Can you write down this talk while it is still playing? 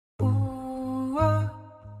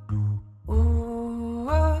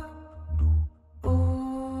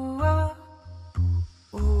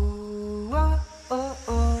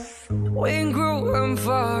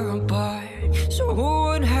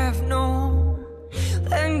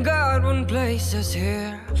place us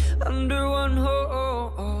here under one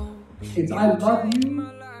home. It's I love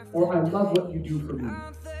you or I love what you do for me.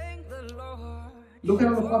 Look at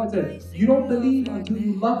how the Prophet said, you don't believe until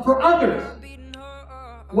you love for others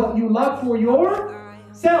what you love for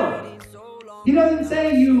yourself. He doesn't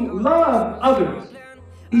say you love others.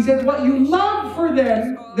 He says what you love for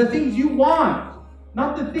them, the things you want,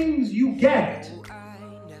 not the things you get.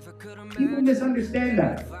 People misunderstand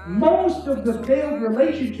that. Most of the failed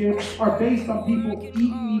relationships are based on people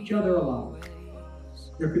eating each other alive.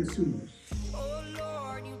 They're consumers.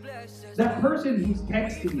 That person who's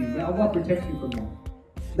texting you, may Allah protect you from that.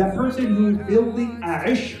 That person who's building a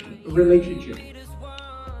ishq relationship,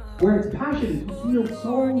 where it's passionate, you feel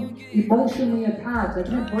so emotionally attached, I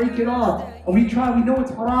can't break it off. And we try, we know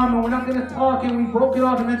it's haram, and we're not going to talk, and we broke it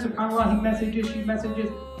off, and then subhanAllah, he messages, she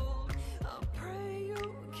messages.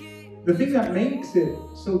 The thing that makes it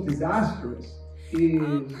so disastrous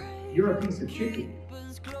is you're a piece of chicken.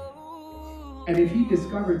 And if he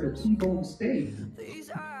discovers a T-bone steak,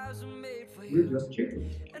 you're just chicken.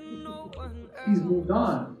 He's moved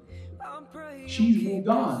on. She's moved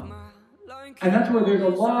on. And that's where there's a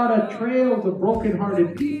lot of trails of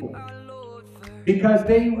broken-hearted people. Because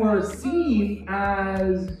they were seen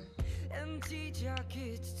as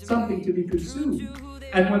something to be consumed.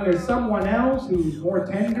 And when there's someone else who's more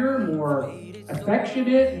tender, more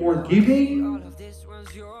affectionate, more giving,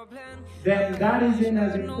 then that isn't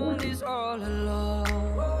as important.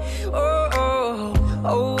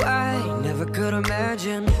 Oh, I never could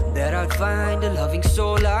imagine that I'd find a loving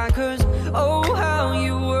soul like hers. Oh, how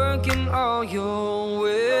you work in all your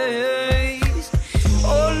ways.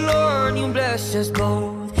 Oh, Lord, you blessed us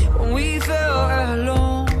both when we felt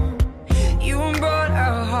alone. You brought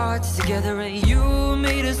our hearts together and you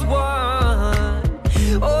made us one.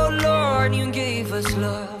 Oh, Lord, you gave us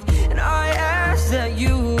love, and I ask that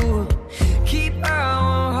you keep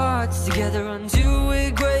our hearts together until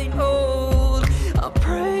we're great old. I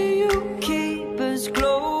pray you keep us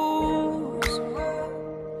close.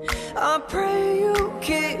 I pray you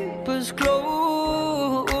keep us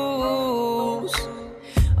close.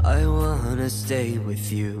 I wanna stay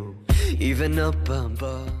with you, even up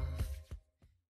above.